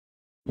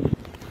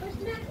which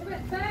meant it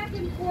went back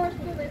and forth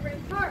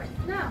delivering parts.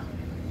 Now,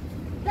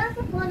 that's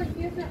a fun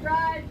amusement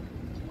ride,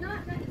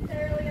 not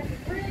necessarily at the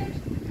bridge.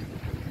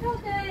 So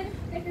then,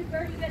 if your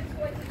 30-minute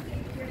choice is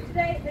easier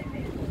today, then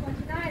maybe one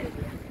tonight is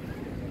here.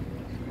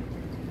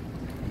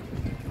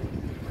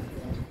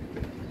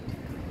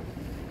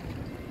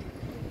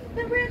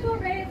 The bridge will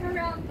raise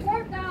around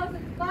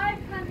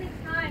 4,500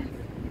 times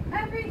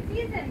every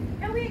season,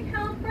 and we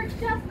account for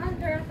just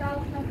under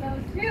 1,000 of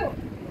those too.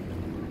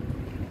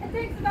 It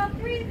takes about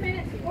 3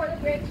 minutes before the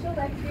bridge to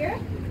lift here,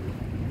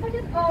 which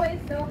is always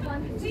so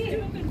fun to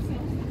see.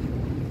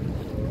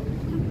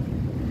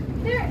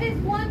 There is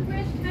one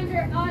bridge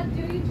tender on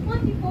duty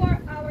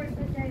 24 hours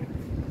a day.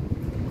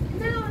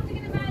 Now, as you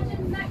can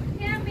imagine, that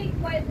can be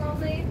quite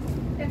lonely.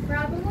 It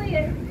probably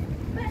is.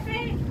 But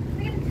hey,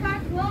 we get to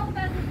talk to all the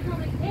vessels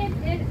coming in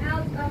and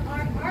out of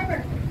our harbor.